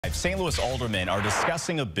St. Louis aldermen are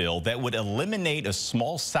discussing a bill that would eliminate a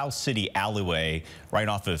small South City alleyway right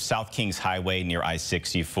off of South Kings Highway near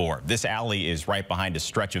I-64. This alley is right behind a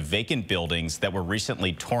stretch of vacant buildings that were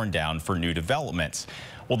recently torn down for new developments.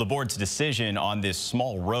 Well, the board's decision on this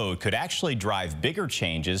small road could actually drive bigger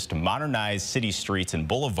changes to modernize city streets and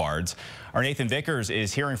boulevards. Our Nathan Vickers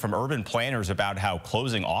is hearing from urban planners about how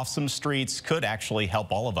closing off some streets could actually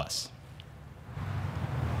help all of us.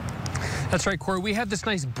 That's right, Corey. We have this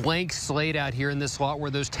nice blank slate out here in this lot where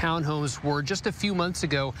those townhomes were just a few months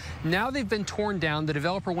ago. Now they've been torn down. The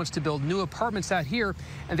developer wants to build new apartments out here,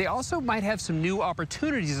 and they also might have some new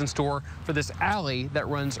opportunities in store for this alley that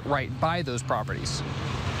runs right by those properties.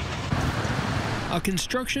 A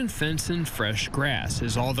construction fence and fresh grass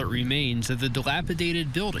is all that remains of the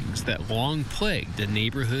dilapidated buildings that long plagued the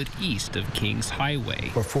neighborhood east of Kings Highway.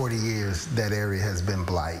 For 40 years, that area has been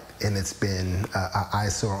blight, and it's been an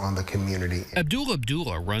eyesore on the community.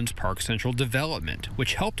 Abdullah runs Park Central Development,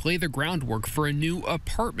 which helped lay the groundwork for a new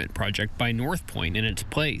apartment project by North Point in its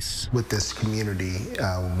place. With this community,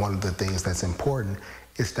 one of the things that's important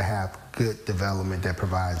is to have good development that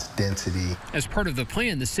provides density. As part of the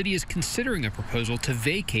plan, the city is considering a proposal to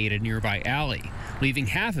vacate a nearby alley, leaving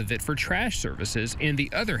half of it for trash services and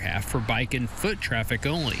the other half for bike and foot traffic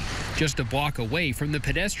only, just a block away from the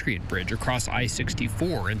pedestrian bridge across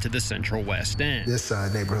I-64 into the central West End. This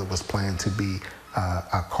neighborhood was planned to be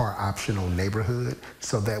a car optional neighborhood,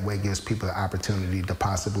 so that way it gives people the opportunity to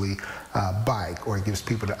possibly bike, or it gives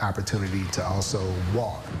people the opportunity to also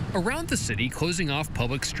walk. Around the city, closing off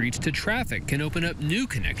public streets to traffic can open up new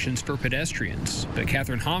connections for pedestrians. But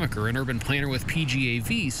Catherine Homaker, an urban planner with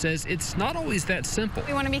PGAV, says it's not always that simple.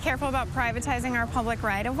 We want to be careful about privatizing our public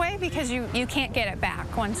right-of-way because you can't get it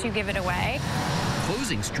back once you give it away.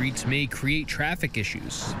 Closing streets may create traffic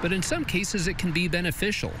issues, but in some cases it can be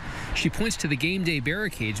beneficial. She points to the game day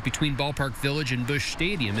barricades between Ballpark Village and Busch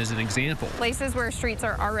Stadium as an example. Places where streets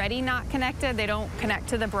are already not connected, they don't connect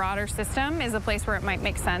to the broader system, is a place where it might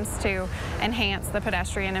make sense to enhance the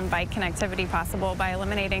pedestrian and bike connectivity possible by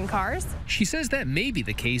eliminating cars. She says that may be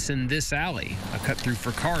the case in this alley, a cut through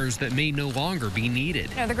for cars that may no longer be needed.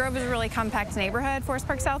 You know, the Grove is a really compact neighborhood, Forest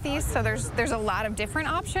Park Southeast, so there's a lot of different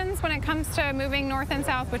options when it comes to moving north and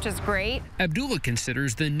south, which is great. Abdullah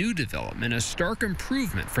considers the new development a stark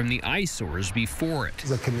improvement from the eyesores before it.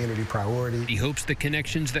 It's a community priority. He hopes the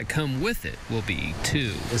connections that come with it will be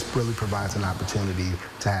too. This really provides an opportunity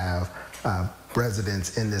to have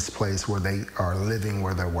residents in this place where they are living,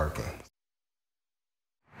 where they're working.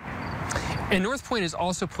 And North Point is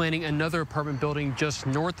also planning another apartment building just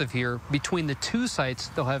north of here. Between the two sites,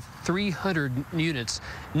 they'll have 300 units,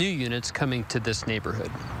 new units coming to this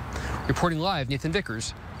neighborhood. Reporting live, Nathan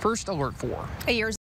Vickers, First Alert 4.